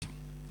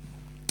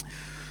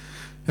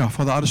Yeah,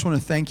 Father, I just want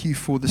to thank you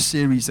for the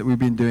series that we've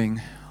been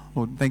doing.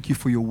 Lord, thank you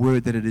for your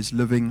word, that it is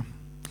living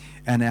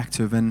and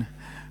active. And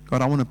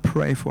God, I want to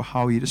pray for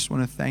Howie. I just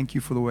want to thank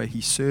you for the way he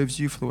serves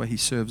you, for the way he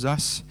serves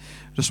us.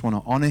 I just want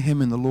to honor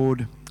him in the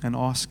Lord and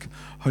ask,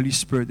 Holy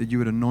Spirit, that you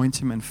would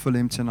anoint him and fill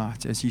him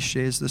tonight as he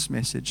shares this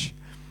message,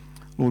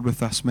 Lord,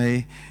 with us.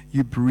 May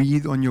you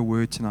breathe on your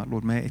word tonight,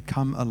 Lord. May it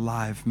come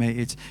alive. May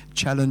it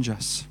challenge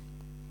us.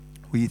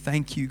 We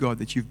thank you, God,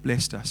 that you've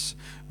blessed us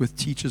with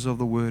teachers of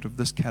the word of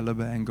this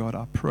caliber. And God,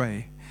 I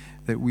pray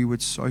that we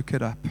would soak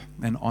it up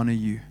and honor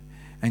you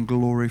and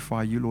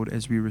glorify you, Lord,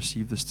 as we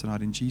receive this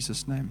tonight. In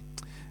Jesus' name,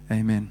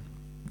 amen.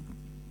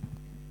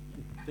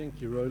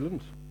 Thank you, Roland.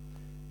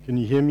 Can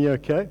you hear me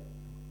okay?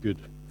 Good.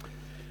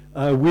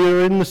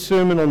 We're in the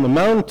Sermon on the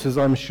Mount, as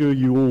I'm sure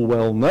you all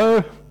well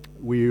know.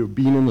 We've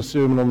been in the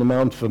Sermon on the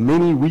Mount for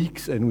many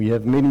weeks, and we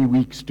have many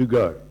weeks to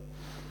go.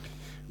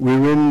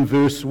 We're in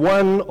verse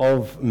 1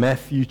 of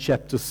Matthew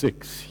chapter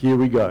 6. Here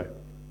we go.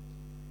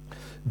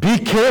 Be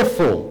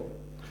careful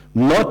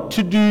not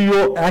to do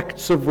your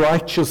acts of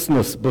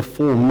righteousness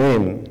before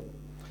men,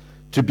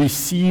 to be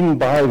seen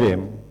by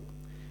them.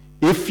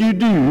 If you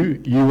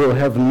do, you will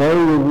have no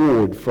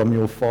reward from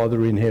your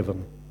Father in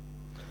heaven.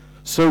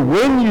 So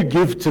when you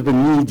give to the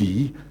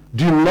needy,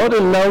 do not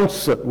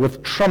announce it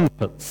with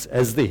trumpets,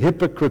 as the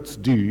hypocrites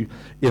do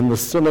in the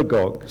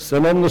synagogues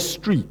and on the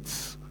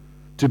streets,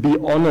 to be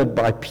honored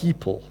by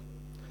people.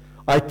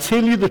 I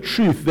tell you the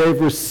truth, they've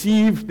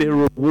received their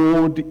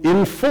reward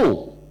in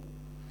full.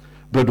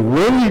 But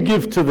when you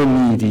give to the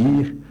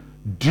needy,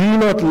 do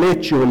not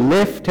let your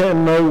left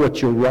hand know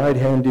what your right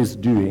hand is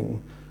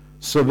doing,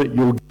 so that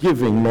your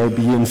giving may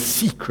be in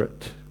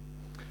secret.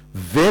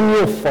 Then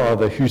your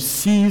Father, who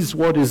sees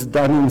what is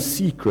done in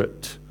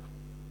secret,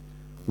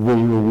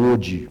 will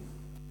reward you.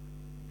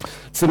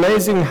 It's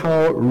amazing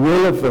how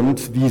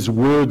relevant these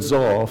words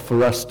are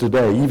for us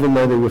today, even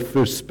though they were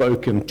first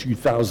spoken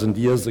 2,000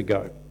 years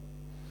ago.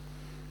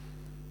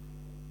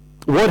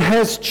 What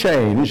has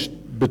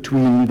changed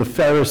between the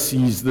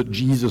Pharisees that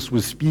Jesus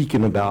was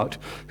speaking about,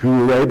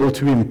 who were able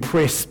to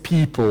impress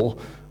people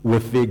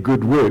with their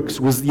good works,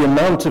 was the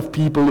amount of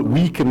people that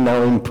we can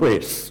now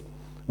impress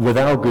with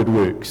our good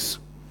works.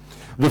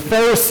 The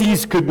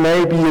Pharisees could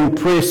maybe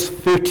impress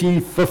 30,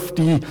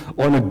 50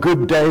 on a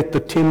good day at the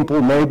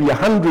temple, maybe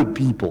 100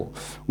 people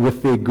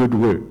with their good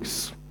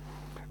works.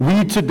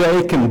 We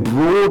today can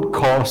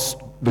broadcast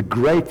the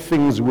great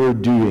things we're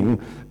doing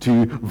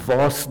to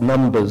vast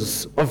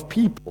numbers of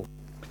people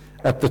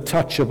at the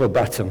touch of a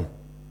button.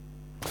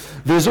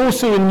 There's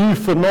also a new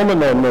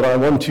phenomenon that I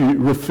want to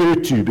refer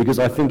to because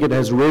I think it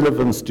has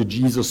relevance to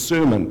Jesus'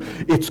 sermon.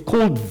 It's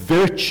called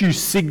virtue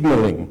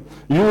signaling.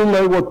 You all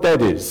know what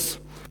that is.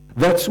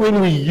 That's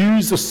when we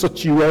use a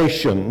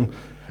situation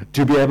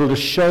to be able to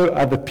show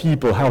other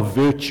people how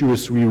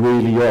virtuous we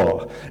really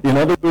are. In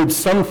other words,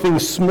 something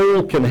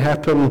small can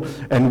happen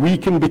and we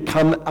can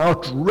become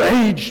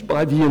outraged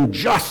by the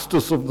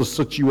injustice of the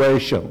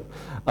situation.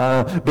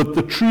 But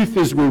the truth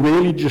is we're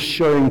really just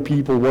showing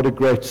people what a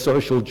great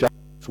social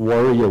justice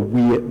warrior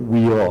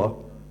we are.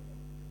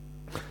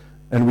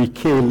 And we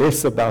care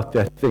less about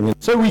that thing. And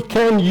so we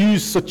can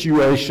use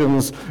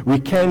situations, we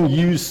can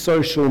use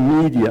social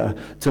media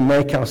to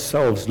make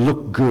ourselves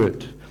look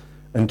good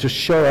and to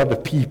show other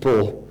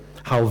people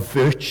how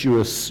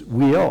virtuous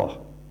we are.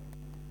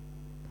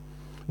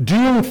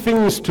 Doing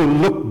things to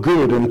look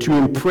good and to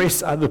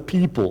impress other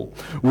people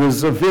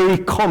was very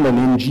common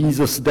in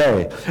Jesus'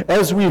 day.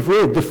 As we've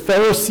read, the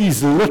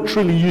Pharisees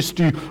literally used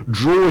to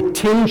draw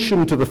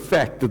attention to the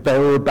fact that they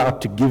were about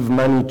to give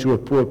money to a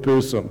poor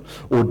person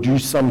or do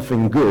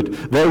something good.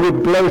 They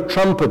would blow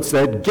trumpets,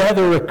 they'd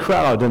gather a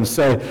crowd and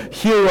say,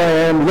 "Here I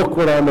am, look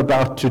what I'm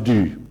about to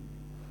do."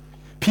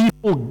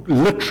 People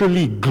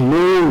literally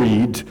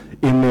gloried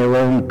in their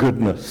own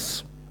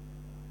goodness.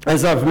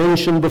 As I've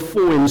mentioned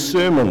before in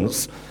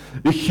sermons,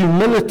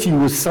 humility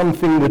was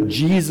something that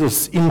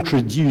Jesus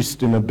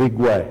introduced in a big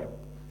way.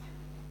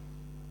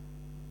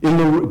 In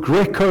the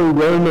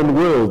Greco-Roman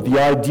world,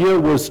 the idea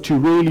was to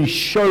really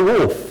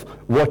show off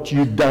what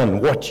you'd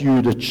done, what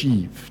you'd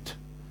achieved.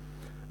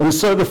 And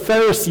so the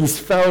Pharisees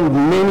found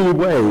many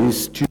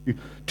ways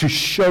to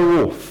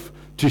show off,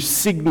 to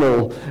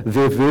signal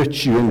their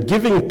virtue, and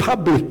giving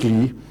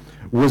publicly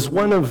was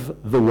one of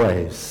the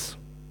ways.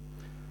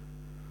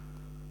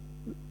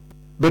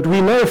 But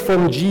we know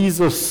from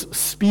Jesus'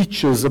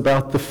 speeches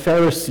about the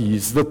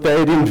Pharisees that they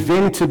had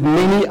invented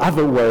many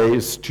other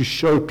ways to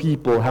show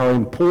people how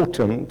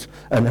important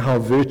and how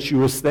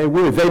virtuous they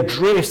were. They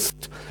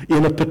dressed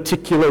in a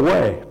particular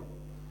way.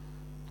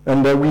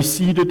 And we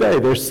see today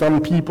there's some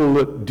people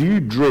that do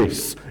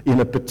dress in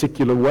a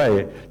particular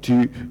way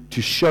to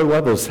show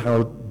others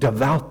how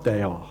devout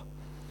they are.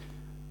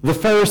 The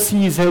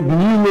Pharisees had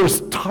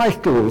numerous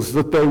titles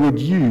that they would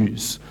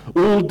use,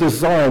 all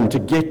designed to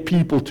get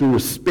people to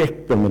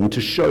respect them and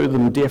to show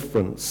them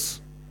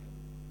deference.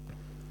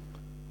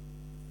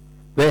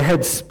 They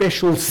had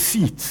special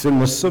seats in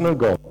the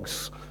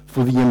synagogues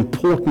for the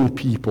important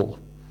people.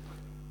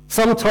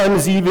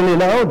 Sometimes even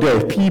in our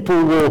day,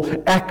 people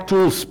will act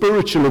all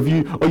spiritual.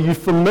 Are you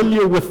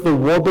familiar with the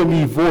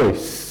wobbly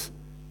voice?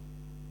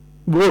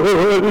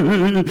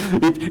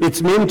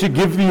 It's meant to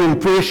give the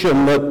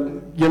impression that,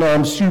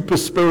 I'm super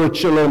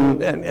spiritual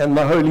and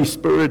the Holy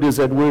Spirit is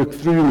at work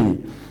through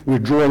me. We're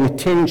drawing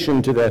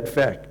attention to that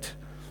fact.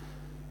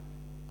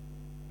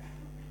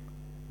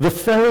 The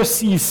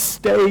Pharisees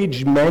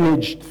stage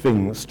managed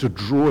things to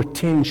draw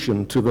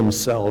attention to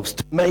themselves,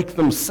 to make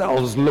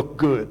themselves look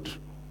good.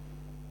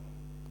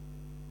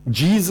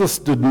 Jesus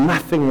did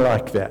nothing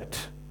like that.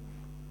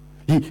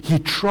 He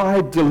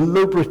tried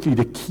deliberately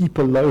to keep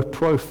a low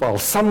profile.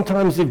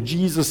 Sometimes if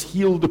Jesus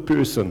healed a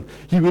person,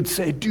 he would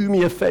say, do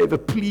me a favor,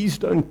 please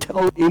don't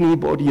tell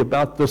anybody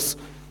about this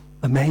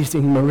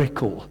amazing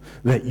miracle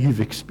that you've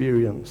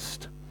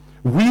experienced.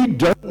 We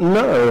don't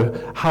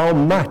know how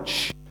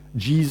much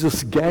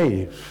Jesus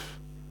gave.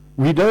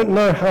 We don't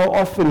know how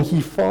often he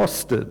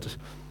fasted.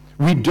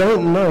 We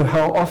don't know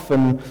how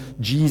often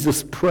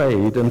Jesus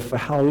prayed and for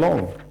how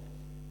long.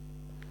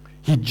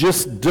 He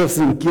just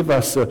doesn't give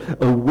us a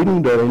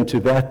window into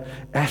that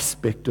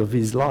aspect of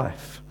his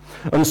life.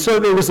 And so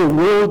there was a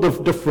world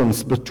of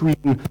difference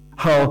between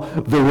how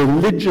the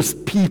religious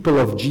people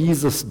of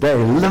Jesus' day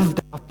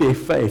lived out their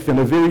faith in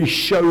a very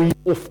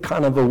showy-off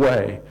kind of a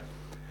way,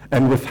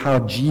 and with how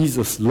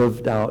Jesus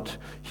lived out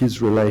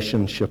his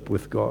relationship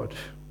with God.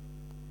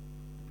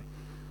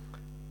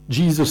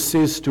 Jesus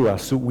says to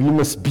us that we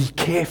must be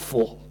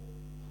careful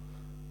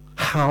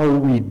how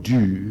we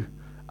do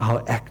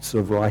our acts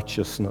of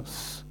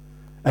righteousness.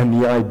 And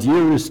the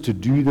idea is to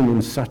do them in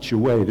such a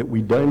way that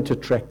we don't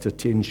attract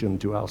attention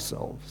to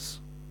ourselves.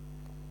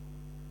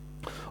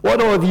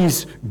 What are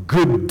these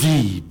good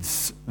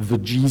deeds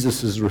that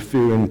Jesus is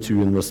referring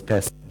to in this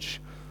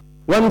passage?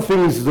 One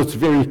thing that's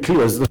very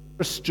clear is that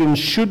Christians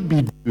should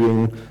be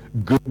doing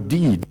good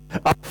deeds.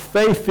 Our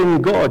faith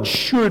in God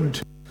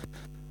should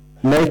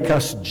make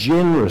us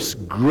generous,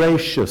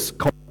 gracious,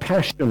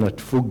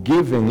 compassionate,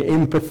 forgiving,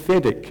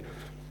 empathetic.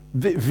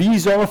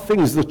 These are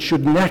things that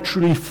should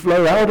naturally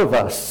flow out of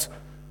us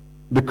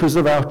because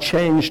of our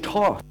changed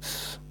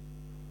hearts.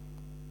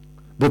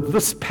 But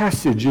this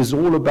passage is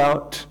all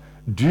about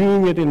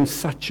doing it in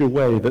such a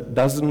way that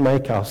doesn't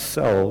make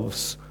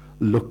ourselves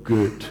look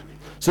good.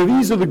 So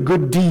these are the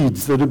good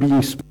deeds that are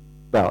being spoken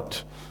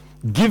about.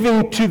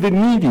 Giving to the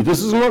needy.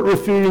 This is not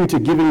referring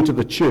to giving to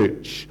the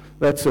church.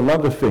 That's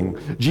another thing.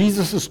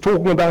 Jesus is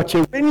talking about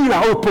here, when you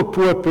help a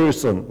poor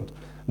person,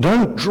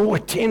 don't draw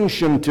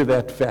attention to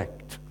that fact.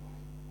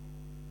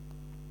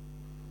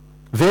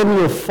 Then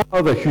your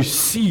Father who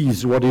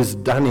sees what is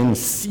done in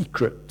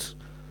secret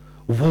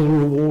will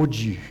reward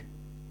you.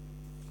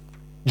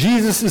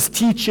 Jesus is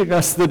teaching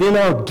us that in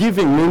our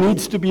giving there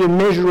needs to be a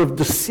measure of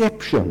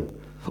deception,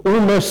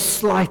 almost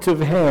sleight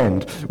of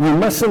hand. We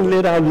mustn't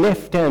let our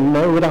left hand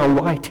know what our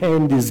right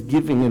hand is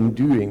giving and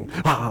doing.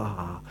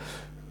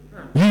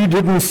 You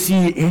didn't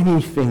see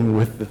anything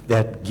with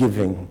that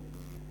giving.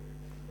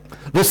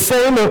 The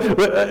same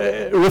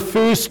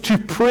refers to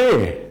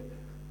prayer.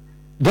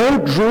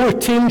 Don't draw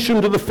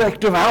attention to the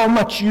fact of how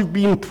much you've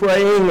been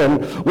praying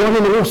and what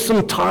an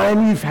awesome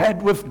time you've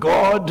had with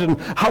God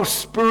and how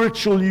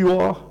spiritual you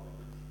are.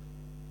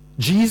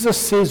 Jesus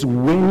says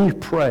when you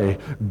pray,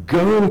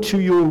 go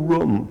into your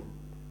room.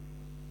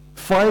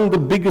 Find the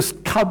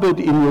biggest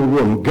cupboard in your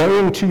room.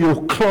 Go into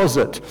your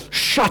closet.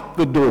 Shut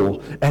the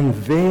door and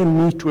there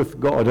meet with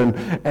God.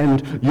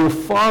 And your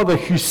Father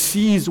who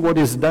sees what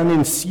is done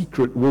in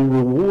secret will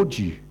reward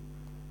you.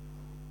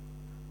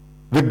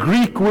 The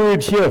Greek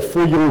word here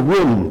for your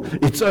room,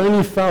 it's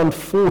only found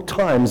 4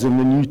 times in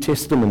the New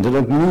Testament, and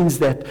it means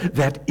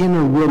that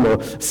inner room,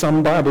 or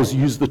some Bibles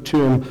use the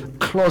term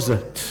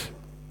closet.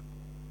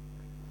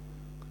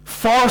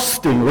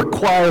 Fasting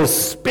requires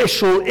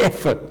special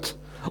effort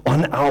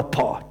on our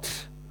part.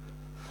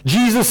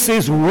 Jesus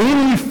says,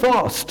 when you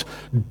fast,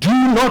 do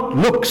not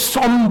look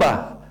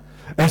somber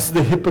as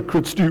the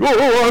hypocrites do.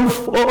 Oh, I'm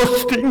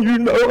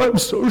fasting, I'm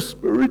so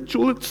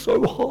spiritual, it's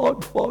so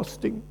hard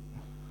fasting.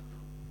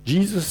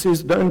 Jesus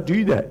says, don't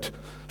do that.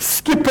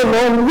 Skip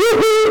along,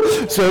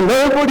 woohoo, so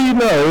nobody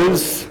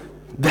knows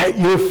that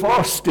you're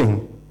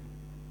fasting.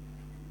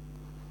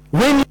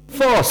 When you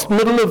fast,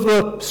 middle of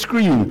the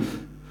screen,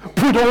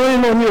 put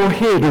oil on your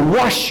head,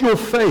 wash your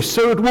face,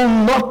 so it will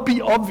not be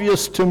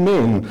obvious to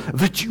men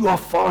that you are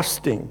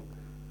fasting.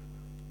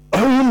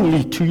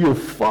 Only to your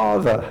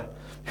Father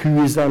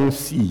who is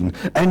unseen,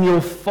 and your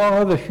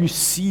Father who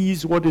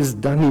sees what is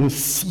done in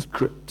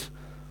secret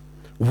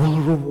will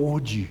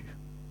reward you.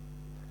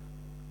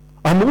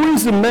 I'm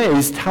always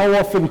amazed how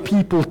often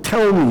people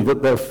tell me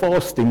that they're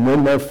fasting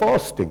when they're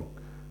fasting.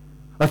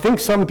 I think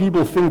some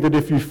people think that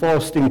if you're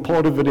fasting,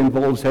 part of it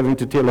involves having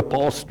to tell a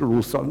pastor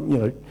or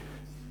something,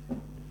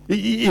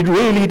 It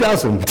really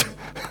doesn't.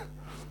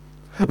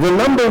 The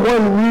number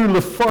one rule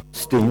of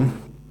fasting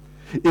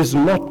is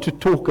not to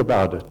talk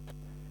about it.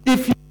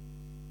 If you're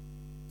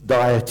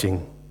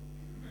dieting.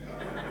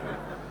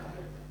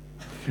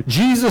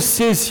 Jesus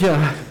says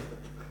here,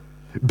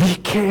 be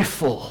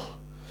careful.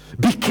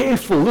 Be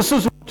careful. This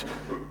is what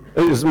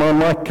Is my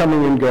mic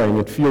coming and going?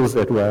 It feels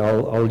that way.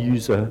 I'll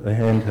use a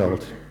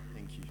handheld.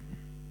 Thank you.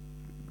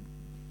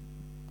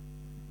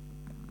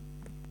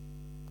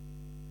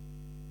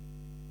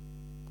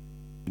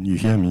 Can you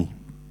hear me?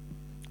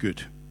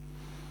 Good.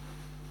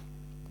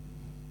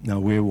 Now,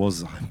 where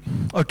was I?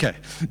 Okay.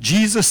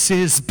 Jesus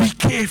says, be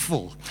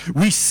careful.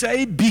 We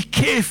say be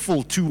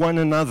careful to one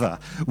another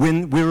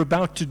when we're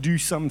about to do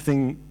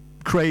something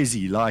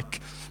crazy,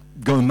 like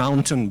go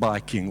mountain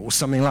biking or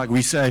something like.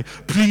 We say,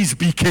 please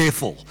be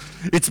careful.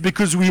 It's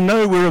because we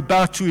know we're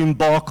about to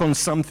embark on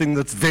something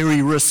that's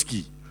very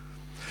risky.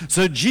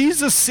 So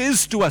Jesus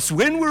says to us,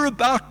 when we're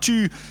about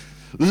to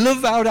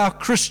live out our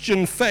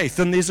Christian faith,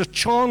 and there's a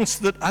chance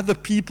that other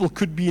people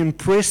could be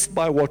impressed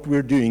by what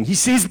we're doing, he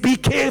says, be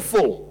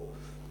careful.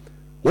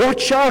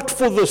 Watch out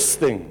for this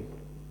thing.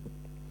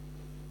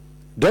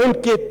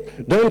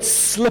 Don't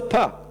slip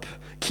up.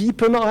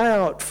 Keep an eye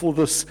out for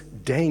this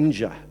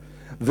danger.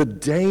 The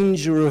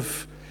danger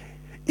of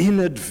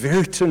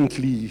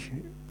inadvertently,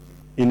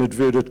 in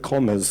inverted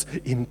commas,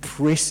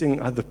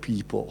 impressing other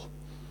people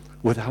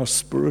with how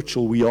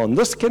spiritual we are. And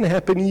this can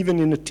happen even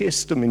in a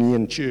testimony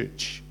in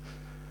church,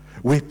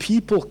 where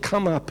people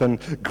come up and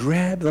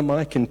grab the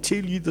mic and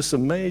tell you this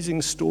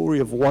amazing story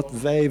of what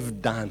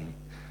they've done.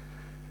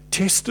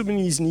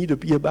 Testimonies need to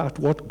be about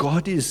what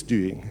God is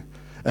doing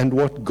and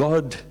what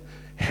God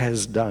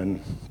has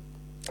done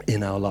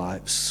in our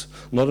lives,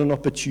 not an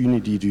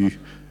opportunity to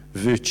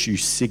virtue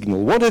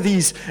signal. What are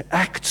these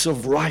acts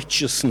of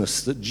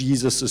righteousness that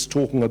Jesus is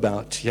talking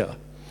about here?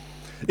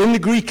 In the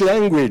Greek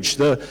language,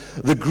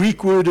 the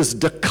Greek word is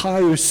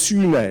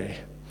dikaiosune.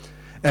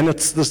 And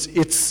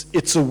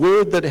it's a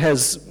word that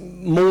has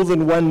more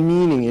than one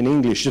meaning in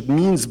English. It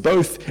means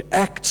both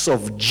acts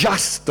of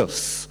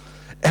justice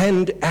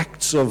and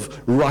acts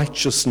of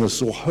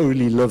righteousness or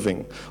holy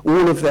living.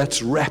 All of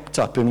that's wrapped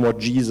up in what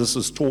Jesus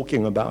is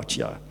talking about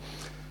here.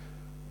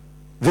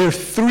 There are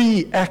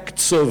 3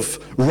 acts of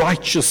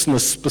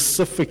righteousness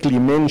specifically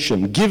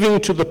mentioned: giving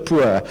to the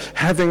poor,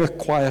 having a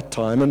quiet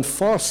time, and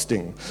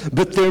fasting.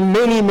 But there are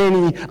many,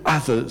 many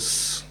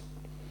others.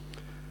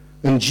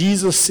 And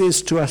Jesus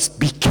says to us,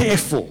 be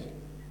careful.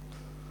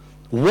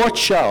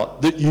 Watch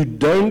out that you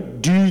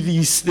don't do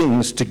these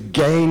things to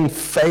gain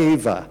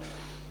favor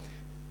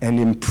and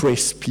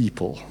impress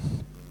people.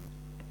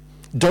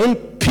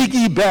 Don't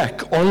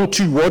piggyback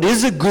onto what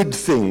is a good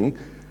thing,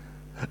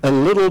 a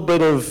little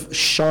bit of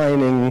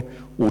shining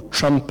or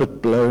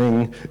trumpet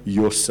blowing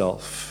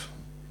yourself.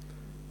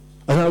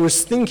 And I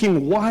was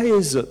thinking, why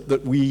is it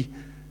that we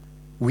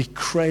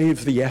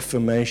crave the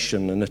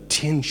affirmation and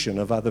attention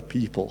of other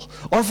people?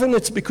 Often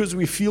it's because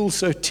we feel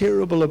so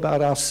terrible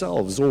about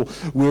ourselves, or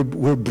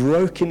we're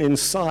broken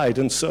inside,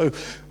 and so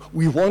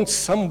we want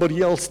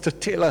somebody else to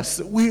tell us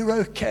that we're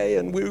okay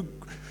and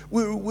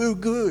we're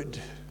good.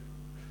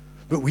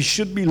 But we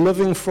should be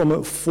living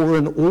for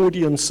an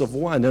audience of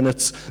one, and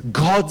it's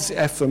God's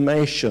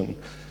affirmation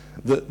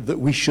that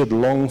we should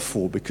long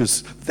for,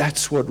 because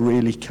that's what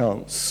really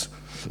counts.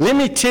 Let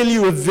me tell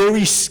you a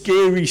very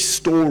scary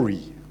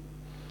story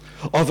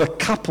of a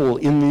couple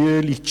in the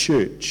early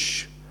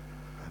church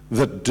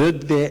that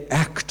did their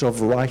act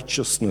of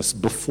righteousness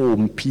before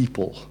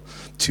people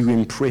to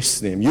impress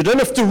them. You don't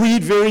have to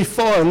read very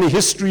far in the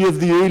history of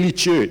the early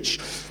church.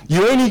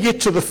 You only get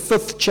to the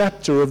 5th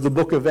chapter of the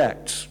book of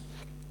Acts,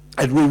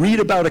 and we read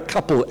about a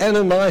couple,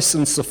 Ananias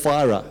and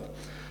Sapphira.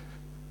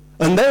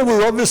 And they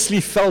were obviously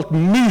felt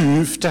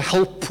moved to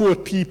help poor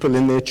people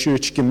in their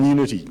church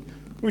community,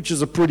 which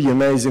is a pretty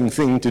amazing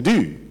thing to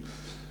do.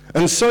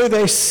 And so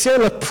they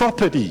sell a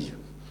property.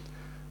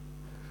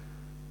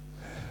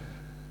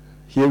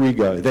 Here we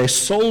go. They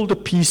sold a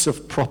piece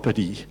of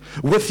property.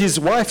 With his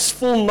wife's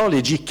full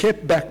knowledge, he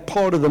kept back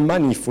part of the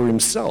money for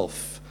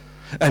himself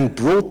and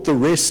brought the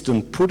rest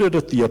and put it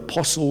at the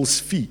apostles'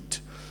 feet.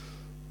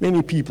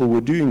 Many people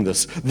were doing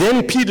this.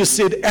 Then Peter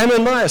said,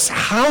 Ananias,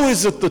 how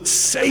is it that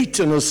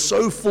Satan has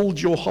so filled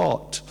your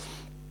heart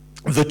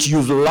that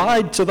you've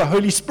lied to the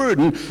Holy Spirit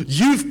and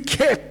you've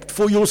kept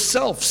for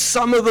yourself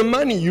some of the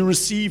money you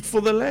received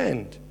for the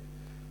land?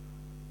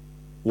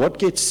 What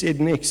gets said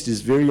next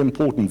is very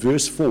important.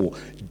 Verse 4,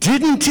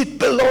 didn't it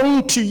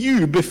belong to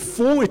you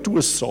before it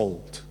was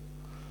sold?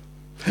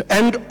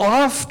 And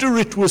after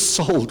it was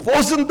sold,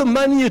 wasn't the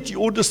money at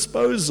your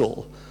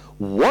disposal?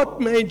 What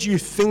made you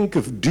think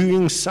of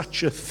doing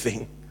such a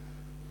thing?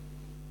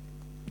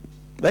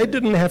 They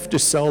didn't have to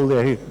sell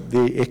their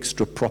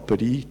extra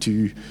property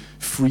to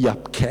free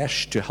up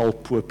cash to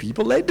help poor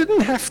people. They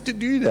didn't have to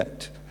do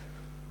that.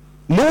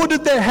 Nor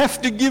did they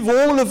have to give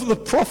all of the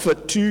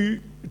profit to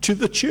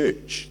the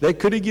church. They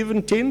could have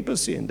given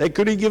 10%. They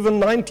could have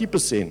given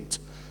 90%.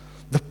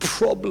 The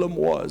problem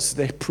was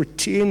they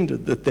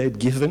pretended that they'd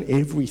given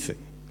everything.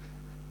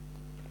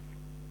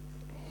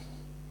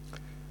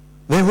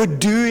 They were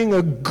doing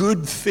a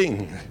good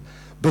thing,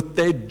 but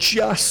they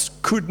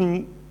just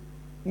couldn't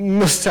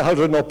miss out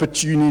an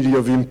opportunity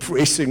of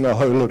impressing a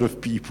whole lot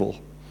of people.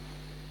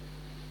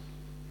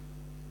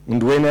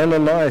 And when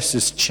Ananias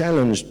is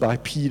challenged by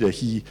Peter,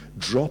 he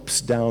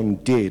drops down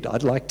dead.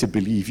 I'd like to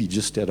believe he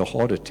just had a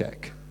heart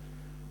attack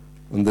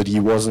and that he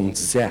wasn't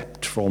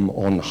zapped from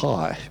on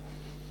high.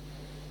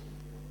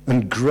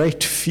 And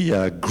great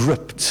fear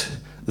gripped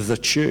the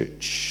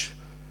church.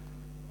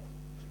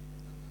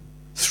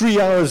 3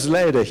 hours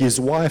later, his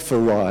wife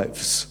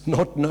arrives,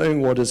 not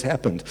knowing what has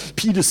happened.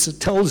 Peter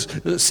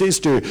says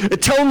to her,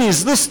 "Tell me,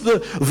 is this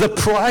the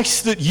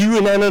price that you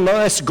and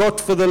Ananias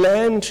got for the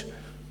land?"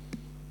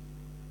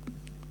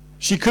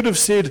 She could have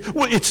said,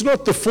 "Well, it's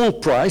not the full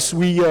price.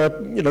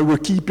 We're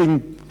keeping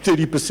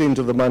 30%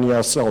 of the money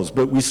ourselves,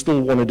 but we still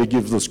wanted to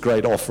give this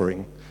great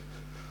offering."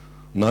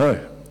 No,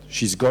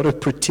 she's got to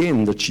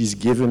pretend that she's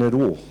given it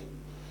all.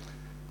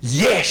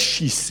 "Yes,"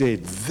 she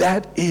said,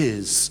 "that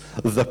is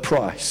the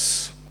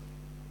price."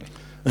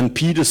 And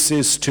Peter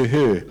says to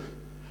her,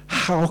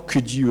 "How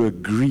could you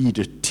agree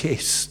to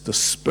test the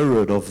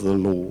Spirit of the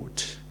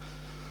Lord?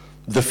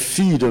 The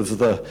feet of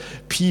the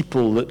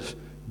people that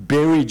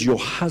buried your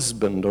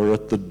husband are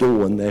at the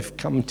door, and they've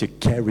come to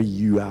carry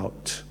you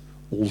out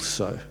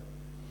also."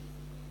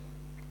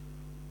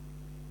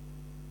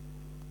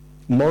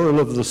 Moral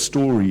of the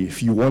story,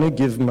 if you want to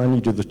give money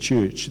to the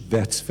church,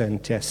 that's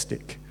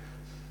fantastic.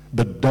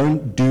 But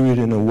don't do it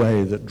in a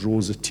way that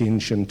draws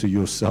attention to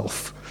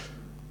yourself.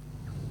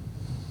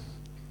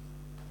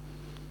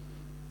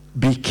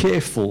 Be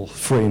careful,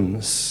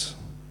 friends,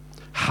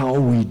 how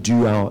we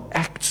do our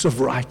acts of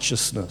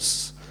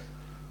righteousness,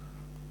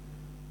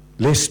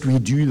 lest we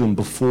do them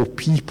before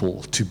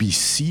people to be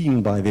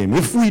seen by them.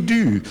 If we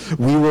do,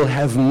 we will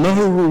have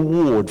no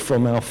reward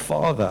from our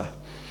Father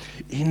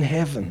in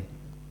heaven.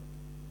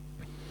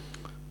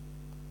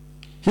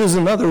 Here's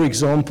another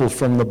example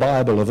from the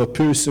Bible of a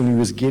person who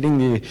was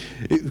getting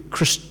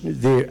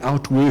their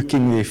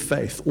outworking their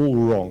faith all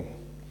wrong.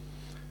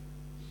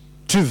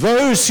 To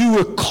those who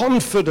were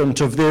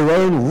confident of their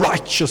own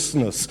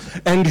righteousness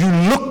and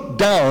who looked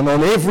down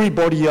on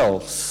everybody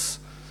else,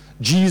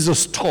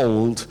 Jesus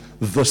told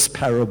this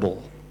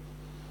parable.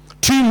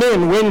 2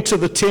 men went to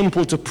the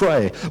temple to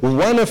pray,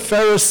 one a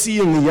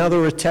Pharisee and the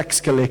other a tax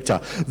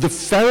collector. The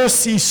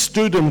Pharisee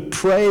stood and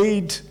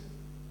prayed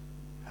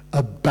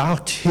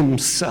about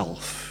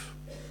himself.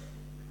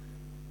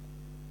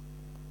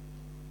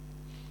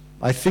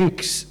 I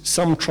think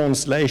some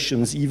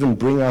translations even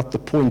bring out the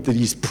point that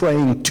he's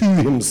praying to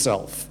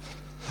himself.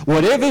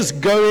 Whatever's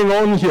going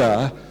on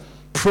here,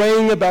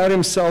 praying about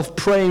himself,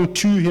 praying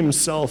to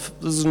himself,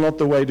 this is not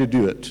the way to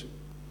do it.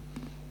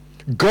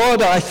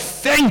 God, I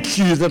thank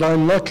you that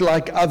I'm not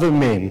like other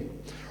men,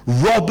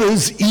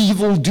 robbers,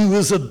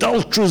 evildoers,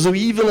 adulterers, or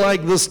even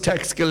like this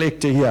tax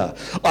collector here.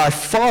 I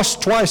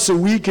fast twice a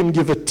week and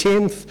give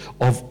 1/10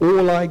 of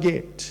all I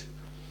get.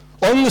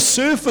 On the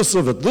surface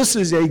of it, this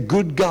is a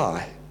good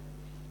guy.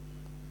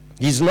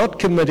 He's not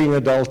committing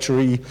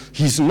adultery.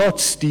 He's not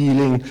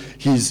stealing.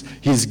 He's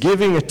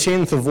giving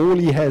 1/10 of all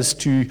he has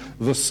to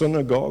the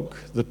synagogue,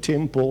 the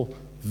temple.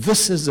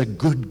 This is a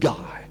good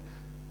guy.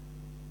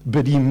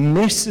 But he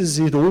messes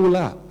it all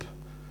up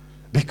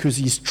because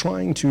he's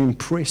trying to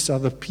impress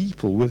other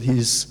people with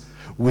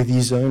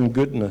his own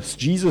goodness.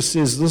 Jesus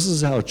says this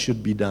is how it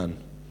should be done.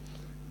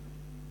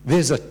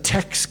 There's a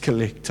tax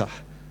collector.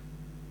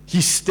 He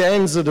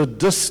stands at a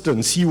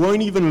distance. He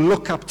won't even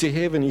look up to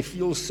heaven. He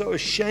feels so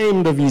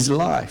ashamed of his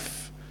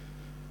life.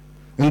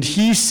 And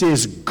he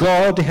says,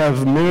 God,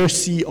 have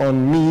mercy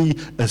on me,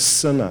 a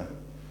sinner.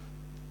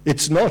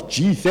 It's not,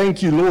 gee,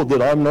 thank you, Lord,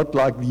 that I'm not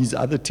like these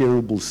other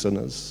terrible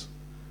sinners.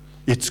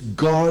 It's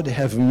God,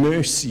 have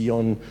mercy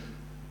on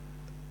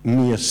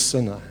me, a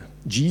sinner.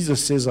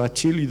 Jesus says, I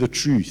tell you the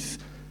truth.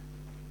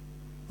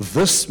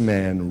 This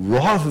man,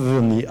 rather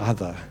than the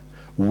other,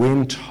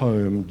 went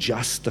home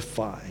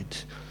justified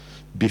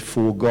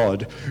before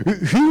God.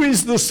 Who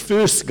is this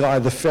first guy,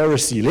 the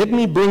Pharisee? Let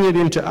me bring it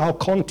into our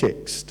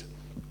context.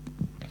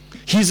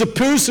 He's a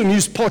person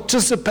who's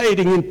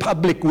participating in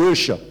public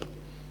worship.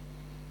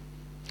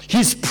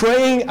 He's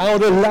praying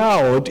out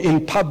aloud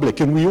in public,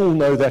 and we all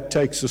know that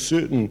takes a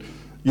certain,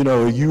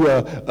 are you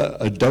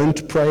a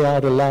don't pray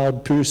out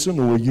aloud person,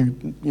 or are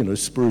you,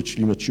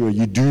 spiritually mature?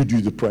 You do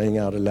the praying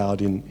out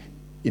aloud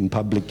in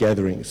public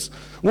gatherings.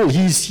 Well,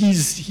 he's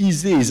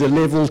there. He's a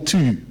level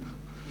 2.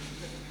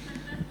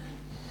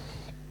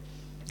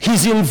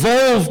 He's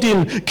involved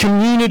in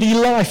community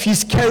life.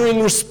 He's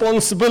carrying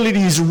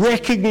responsibilities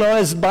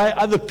recognized by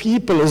other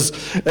people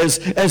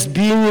as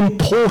being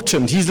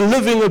important. He's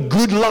living a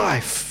good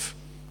life.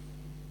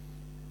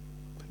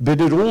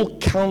 But it all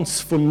counts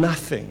for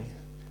nothing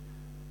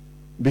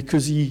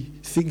because he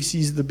thinks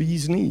he's the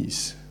bee's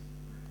knees.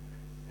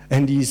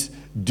 And he's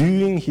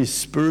doing his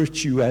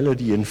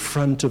spirituality in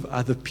front of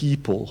other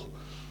people.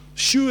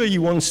 Sure, he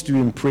wants to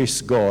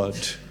impress God,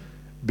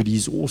 but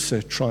he's also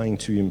trying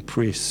to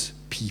impress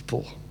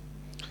people.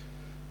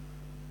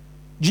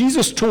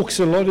 Jesus talks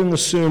a lot in the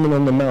Sermon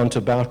on the Mount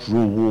about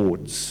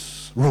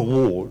rewards.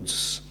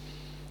 Rewards.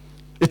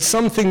 It's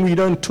something we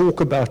don't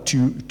talk about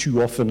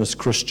too often as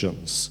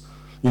Christians.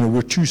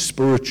 We're too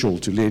spiritual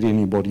to let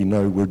anybody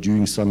know we're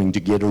doing something to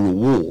get a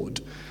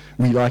reward.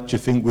 We like to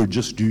think we're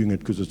just doing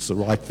it because it's the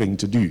right thing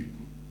to do,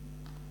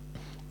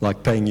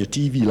 like paying your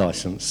TV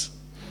license.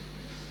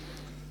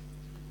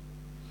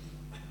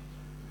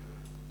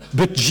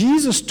 But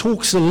Jesus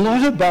talks a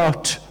lot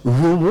about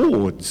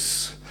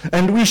rewards,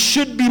 and we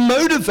should be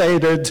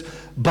motivated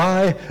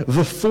by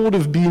the thought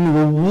of being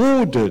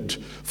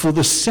rewarded for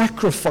the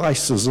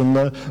sacrifices and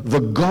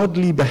the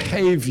godly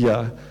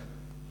behavior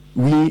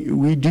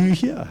we do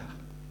here.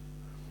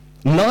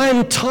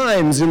 9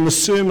 times in the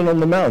Sermon on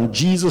the Mount,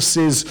 Jesus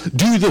says,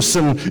 do this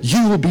and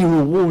you will be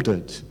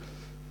rewarded.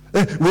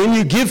 When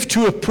you give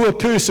to a poor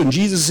person,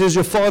 Jesus says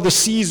your Father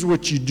sees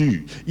what you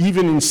do,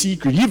 even in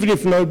secret, even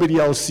if nobody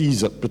else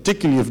sees it,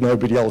 particularly if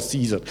nobody else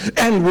sees it,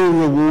 and will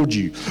reward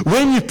you.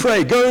 When you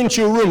pray, go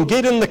into your room,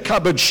 get in the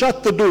cupboard,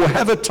 shut the door,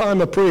 have a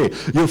time of prayer.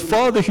 Your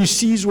Father who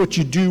sees what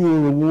you do will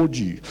reward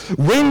you.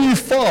 When you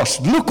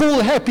fast, look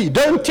all happy,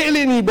 don't tell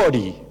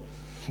anybody.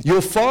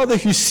 Your Father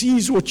who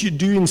sees what you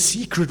do in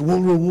secret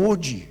will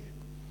reward you.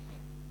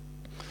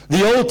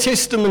 The Old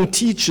Testament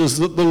teaches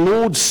that the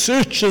Lord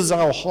searches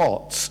our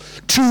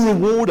hearts to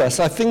reward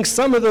us. I think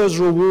some of those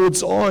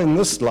rewards are in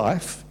this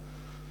life,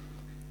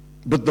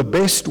 but the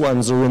best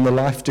ones are in the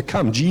life to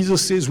come.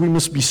 Jesus says we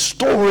must be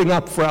storing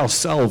up for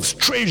ourselves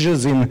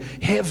treasures in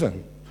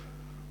heaven.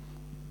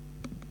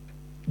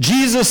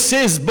 Jesus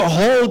says,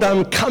 behold,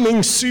 I'm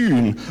coming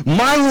soon.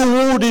 My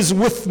reward is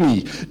with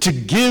me to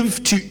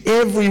give to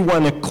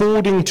everyone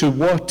according to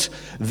what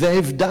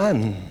they've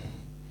done.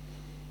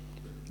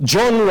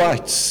 John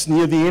writes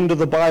near the end of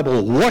the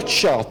Bible,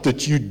 watch out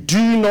that you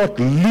do not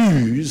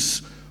lose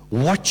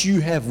what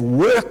you have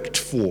worked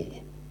for,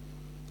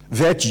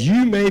 that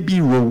you may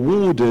be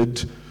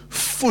rewarded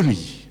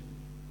fully.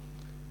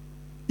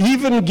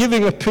 Even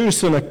giving a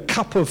person a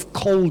cup of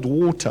cold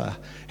water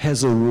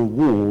has a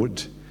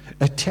reward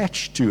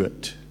attached to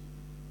it.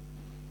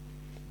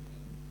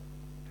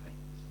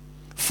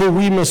 For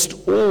we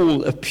must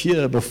all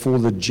appear before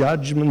the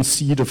judgment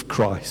seat of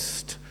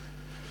Christ,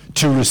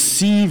 to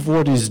receive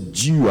what is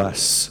due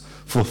us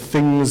for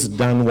things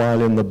done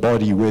while in the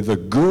body, whether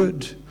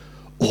good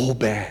or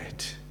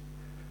bad.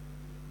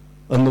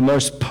 And the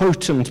most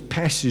potent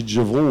passage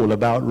of all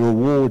about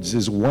rewards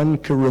is 1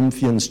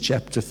 Corinthians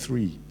chapter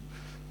 3,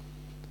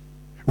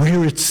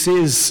 where it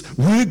says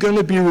we're going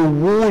to be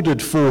rewarded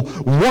for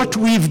what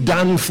we've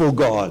done for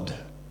God.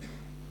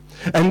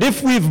 And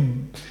if we've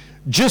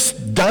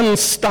just done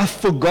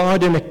stuff for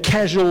God in a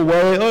casual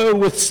way,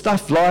 with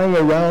stuff lying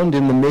around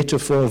in the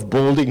metaphor of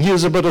building.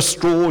 Here's a bit of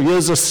straw,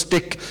 here's a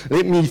stick,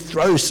 let me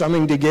throw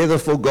something together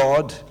for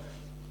God.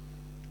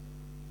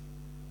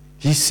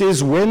 He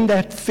says when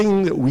that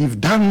thing that we've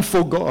done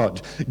for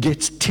God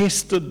gets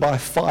tested by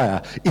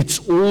fire, it's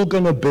all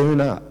going to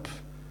burn up.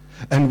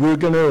 And we're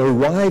going to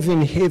arrive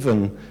in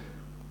heaven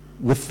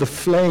with the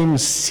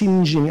flames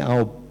singeing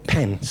our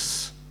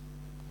pants.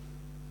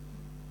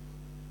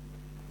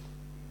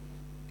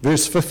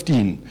 Verse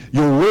 15,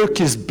 your work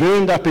is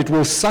burned up, it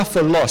will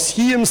suffer loss.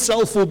 He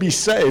himself will be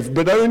saved,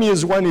 but only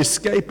as one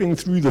escaping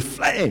through the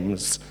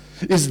flames.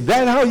 Is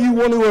that how you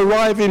want to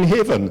arrive in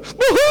heaven?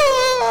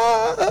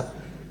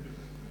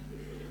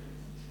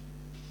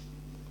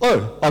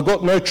 Oh, I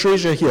got no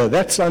treasure here.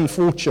 That's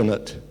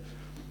unfortunate.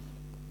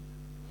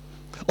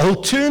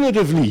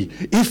 Alternatively,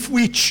 if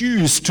we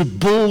choose to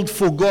build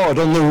for God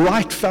on the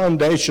right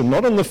foundation,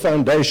 not on the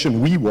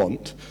foundation we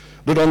want,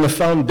 but on the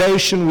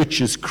foundation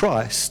which is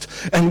Christ,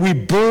 and we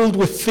build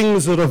with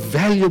things that are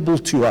valuable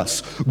to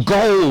us,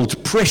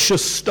 gold,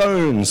 precious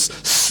stones,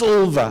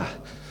 silver,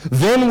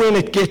 then when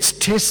it gets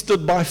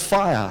tested by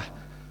fire,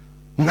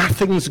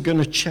 nothing's going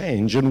to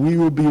change, and we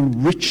will be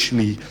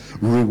richly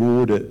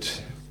rewarded.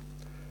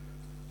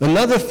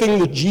 Another thing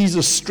that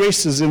Jesus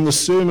stresses in the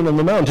Sermon on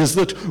the Mount is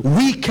that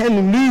we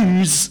can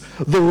lose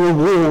the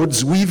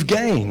rewards we've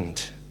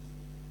gained.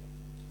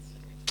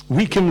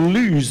 We can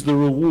lose the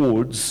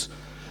rewards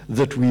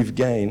that we've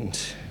gained.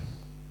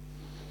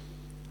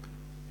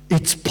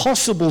 It's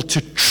possible to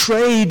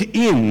trade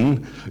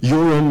in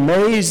your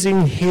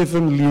amazing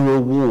heavenly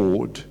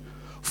reward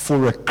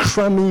for a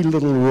crummy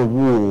little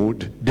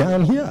reward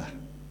down here.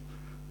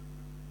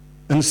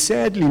 And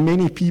sadly,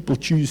 many people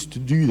choose to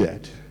do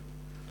that.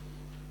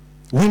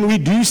 When we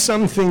do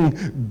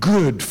something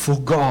good for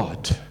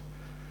God,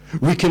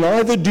 we can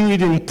either do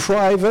it in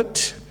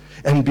private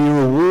and be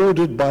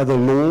rewarded by the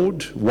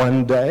Lord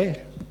one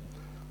day,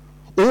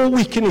 or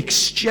we can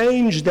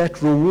exchange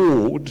that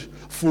reward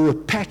for a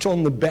pat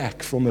on the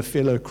back from a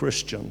fellow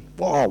Christian.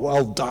 Wow,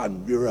 well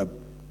done, you're a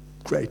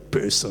great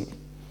person.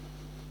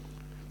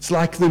 It's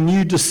like the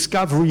new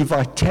Discovery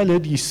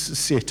Vitality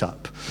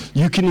setup.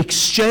 You can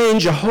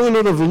exchange a whole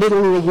lot of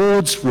little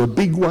rewards for a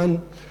big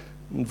one,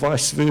 and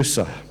vice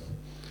versa.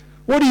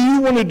 What do you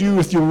want to do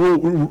with your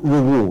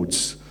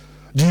rewards?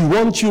 Do you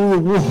want your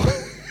reward,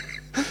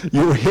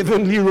 your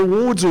heavenly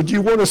rewards, or do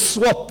you want to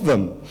swap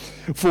them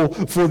for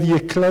the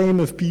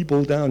acclaim of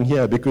people down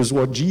here? Because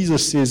what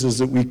Jesus says is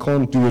that we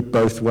can't do it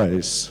both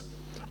ways.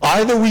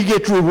 Either we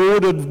get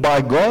rewarded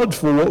by God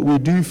for what we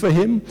do for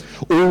him,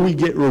 or we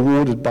get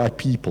rewarded by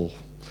people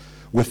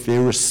with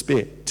their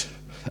respect.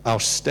 our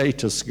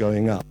status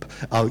going up,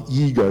 our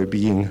ego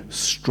being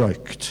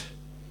stroked.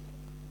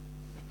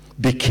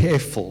 Be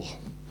careful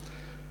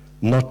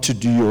not to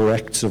do your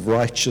acts of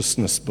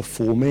righteousness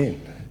before men.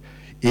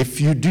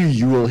 If you do,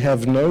 you will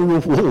have no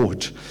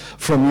reward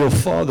from your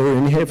Father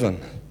in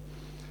heaven.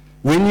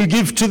 When you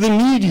give to the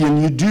needy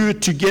and you do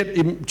it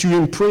to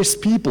impress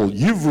people,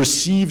 you've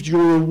received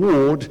your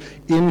reward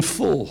in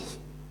full.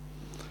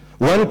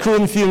 1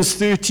 Corinthians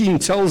 13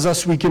 tells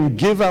us we can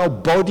give our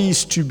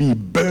bodies to be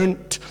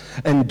burnt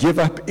and give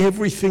up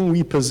everything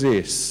we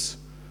possess.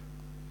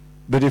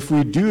 But if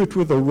we do it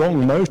with a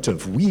wrong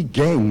motive, we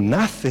gain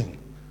nothing,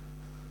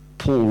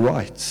 Paul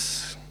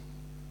writes.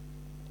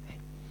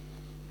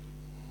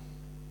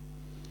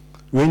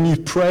 When you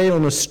pray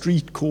on a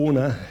street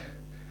corner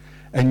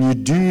and you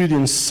do it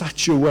in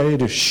such a way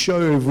to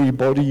show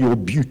everybody your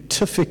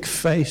beatific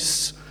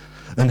face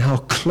and how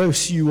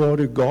close you are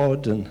to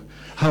God and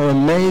how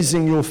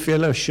amazing your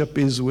fellowship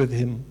is with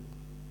Him,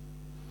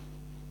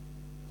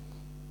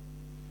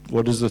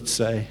 what does it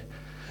say?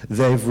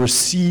 They've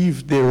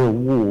received their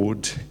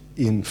reward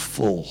in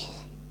full.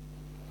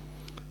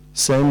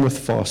 Same with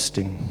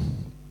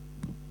fasting.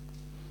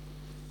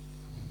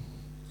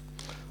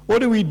 What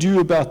do we do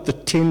about the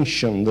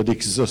tension that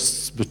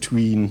exists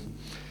between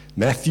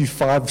Matthew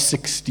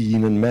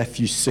 5:16 and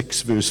Matthew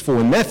 6 verse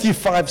 4? In Matthew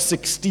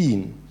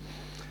 5:16,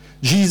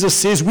 Jesus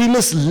says we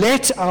must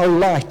let our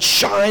light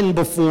shine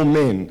before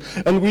men,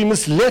 and we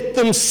must let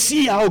them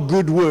see our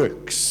good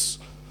works,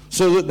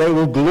 so that they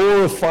will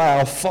glorify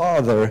our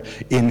Father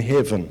in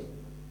heaven.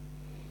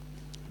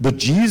 But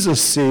Jesus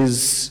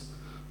says,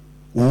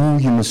 you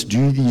must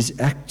do these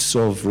acts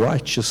of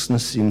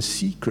righteousness in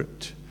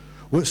secret.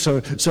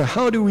 So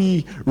how do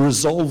we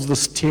resolve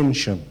this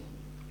tension?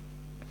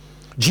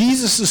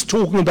 Jesus is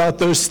talking about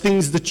those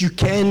things that you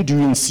can do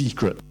in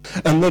secret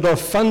and that are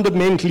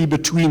fundamentally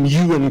between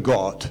you and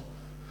God.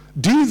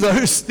 Do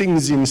those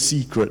things in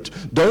secret.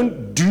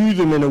 Don't do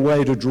them in a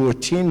way to draw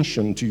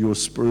attention to your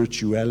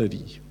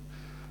spirituality.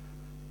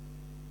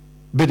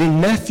 But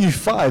in Matthew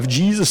 5,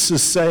 Jesus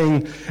is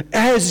saying,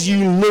 as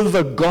you live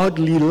a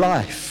godly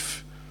life,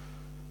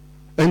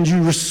 and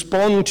you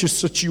respond to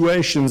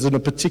situations in a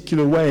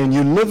particular way, and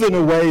you live in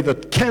a way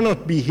that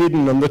cannot be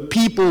hidden and that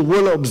people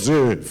will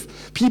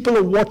observe. People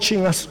are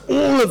watching us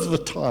all of the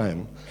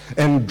time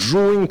and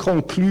drawing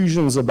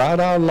conclusions about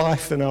our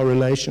life and our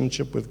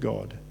relationship with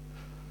God.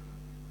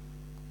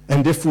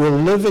 And if we're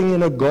living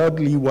in a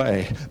godly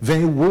way,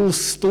 they will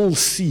still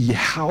see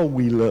how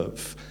we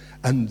live.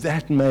 And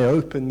that may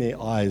open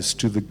their eyes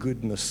to the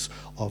goodness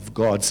of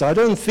God. So I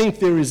don't think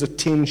there is a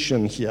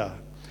tension here.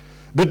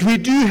 But we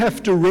do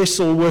have to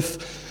wrestle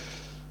with,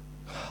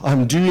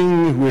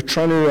 we're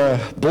trying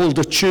to build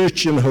a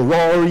church in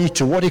Harare.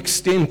 To what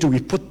extent do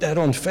we put that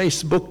on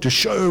Facebook to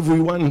show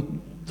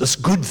everyone this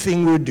good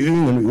thing we're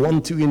doing and we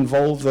want to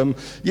involve them?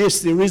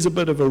 Yes, there is a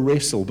bit of a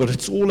wrestle, but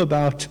it's all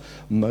about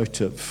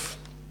motive.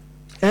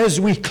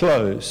 As we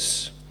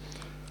close,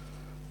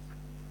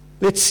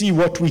 let's see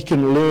what we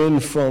can learn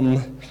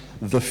from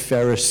the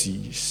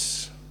Pharisees.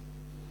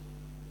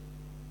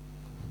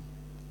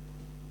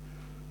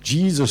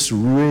 Jesus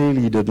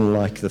really didn't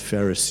like the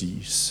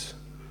Pharisees.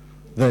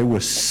 They were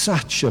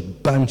such a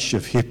bunch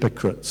of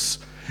hypocrites.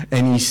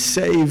 And he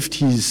saved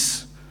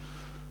his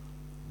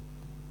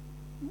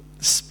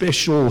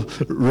special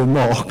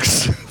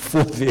remarks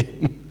for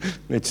them.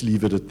 Let's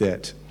leave it at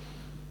that.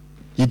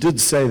 He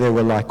did say they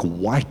were like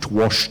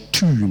whitewashed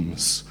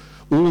tombs,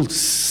 all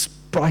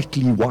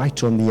sprightly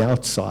white on the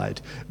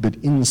outside, but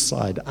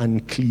inside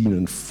unclean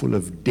and full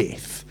of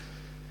death.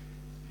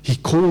 He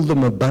called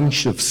them a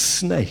bunch of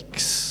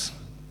snakes.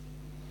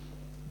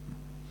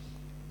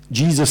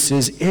 Jesus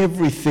says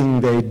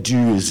everything they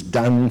do is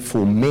done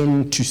for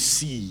men to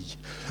see.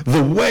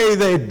 The way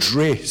they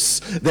dress,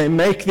 they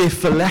make their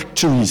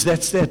phylacteries.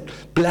 That's that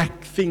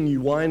black thing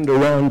you wind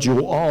around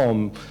your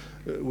arm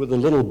with a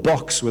little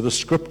box with a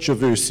scripture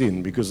verse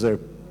in, because they're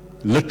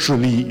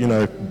literally,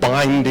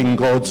 binding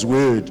God's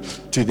word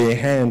to their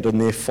hand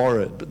and their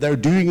forehead. But they're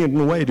doing it in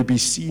a way to be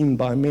seen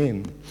by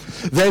men.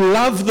 They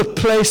love the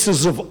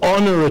places of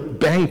honor at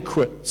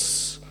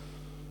banquets.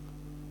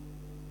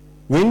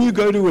 When you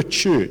go to a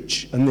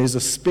church and there's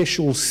a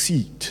special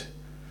seat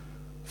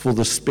for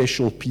the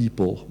special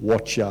people,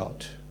 watch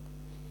out.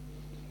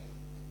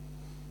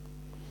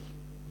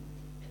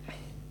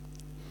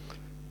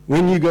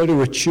 When you go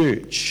to a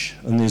church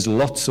and there's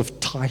lots of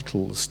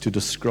titles to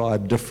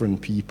describe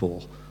different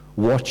people,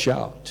 watch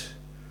out.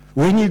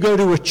 When you go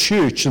to a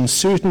church and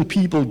certain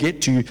people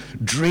get to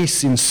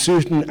dress in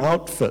certain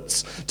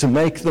outfits to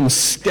make them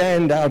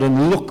stand out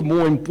and look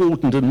more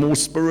important and more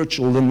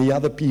spiritual than the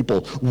other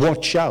people,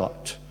 watch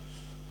out.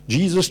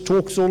 Jesus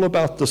talks all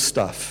about this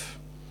stuff.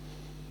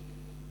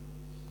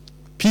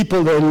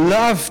 People, they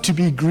love to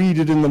be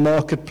greeted in the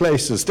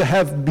marketplaces,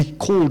 to be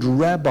called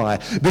rabbi.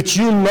 But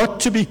you're not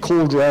to be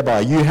called rabbi.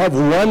 You have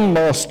one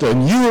master,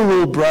 and you are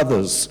all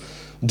brothers.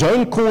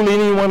 Don't call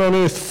anyone on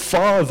earth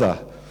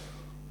father.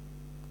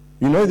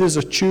 There's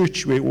a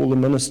church where all the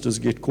ministers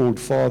get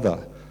called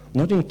father.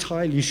 Not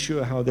entirely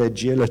sure how they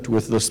gel it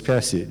with this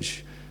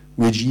passage,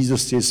 where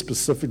Jesus says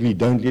specifically,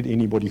 don't let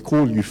anybody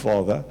call you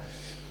Father.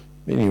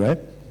 Anyway,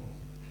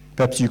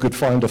 perhaps you could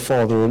find a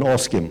father and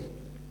ask him.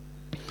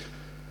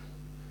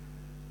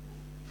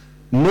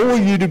 Nor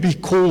you to be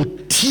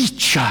called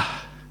teacher,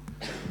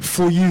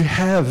 for you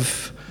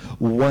have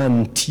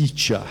one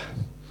teacher,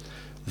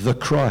 the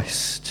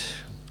Christ.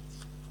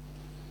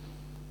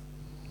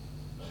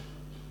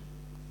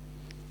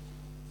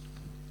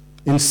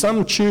 In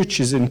some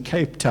churches in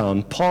Cape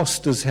Town,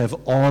 pastors have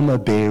armor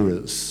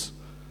bearers.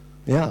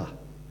 Yeah.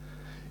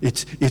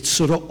 It's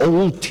sort of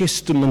Old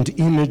Testament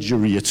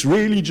imagery. It's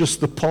really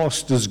just the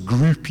pastor's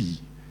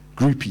groupies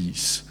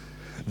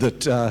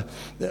that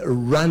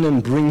run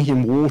and bring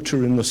him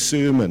water in the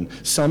sermon.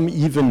 Some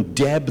even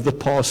dab the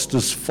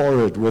pastor's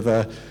forehead with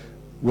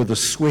a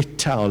sweat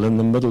towel in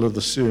the middle of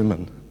the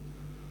sermon.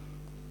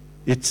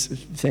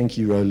 Thank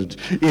you, Roland.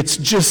 It's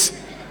just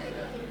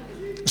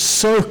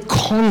so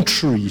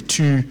contrary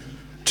to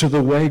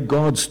the way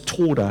God's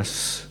taught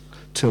us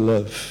to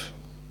live.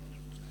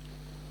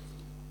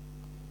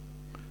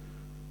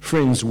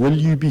 Friends, will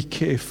you be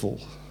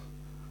careful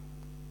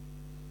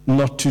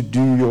not to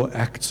do your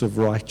acts of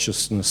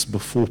righteousness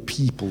before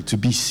people, to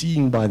be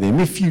seen by them?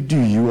 If you do,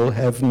 you will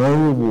have no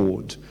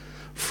reward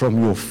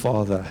from your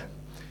Father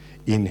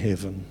in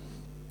heaven.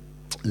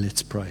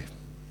 Let's pray.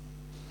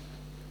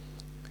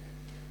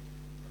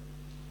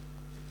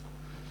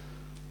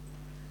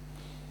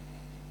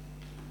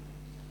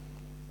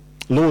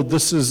 Lord,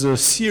 this is a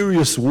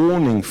serious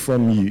warning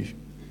from you.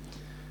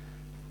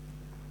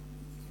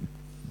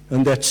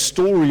 And that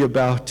story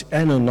about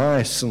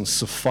Ananias and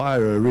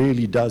Sapphira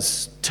really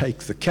does take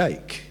the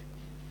cake.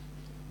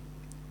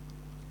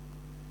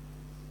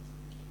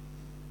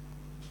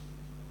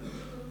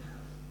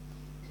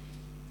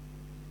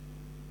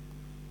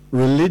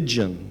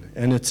 Religion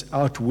and its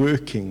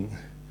outworking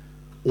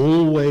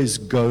always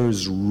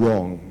goes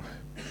wrong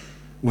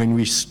when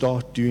we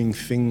start doing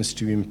things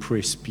to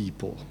impress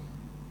people.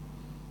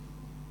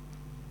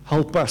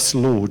 Help us,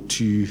 Lord,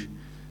 to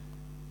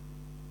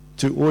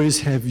always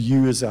have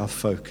you as our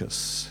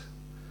focus.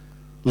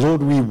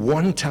 Lord, we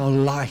want our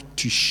light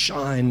to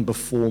shine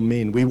before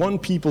men. We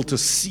want people to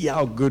see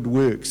our good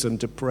works and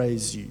to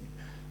praise you.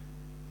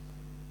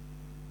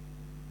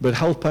 But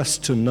help us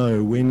to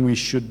know when we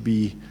should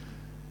be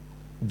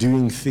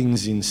doing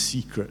things in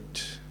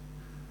secret.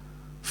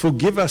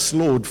 Forgive us,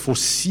 Lord, for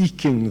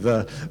seeking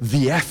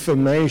the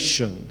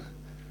affirmation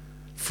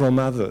from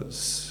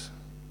others.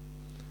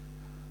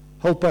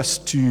 Help us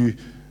to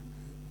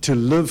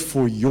live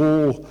for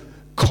your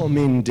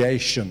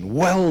commendation.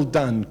 Well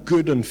done,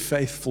 good and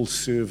faithful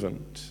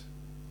servant.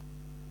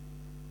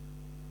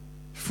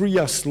 Free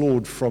us,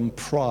 Lord, from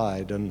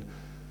pride and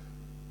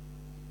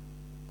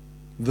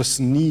this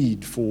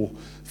need for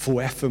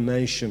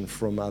affirmation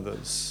from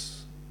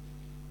others.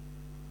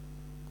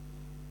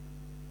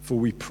 For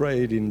we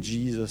prayed in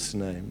Jesus'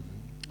 name.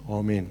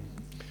 Amen.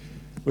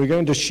 We're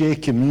going to share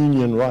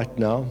communion right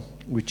now,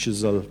 which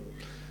is a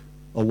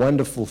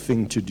wonderful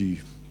thing to do.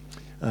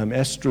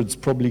 Astrid's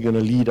probably going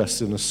to lead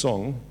us in a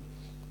song.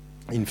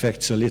 In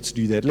fact, so let's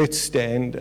do that. Let's stand.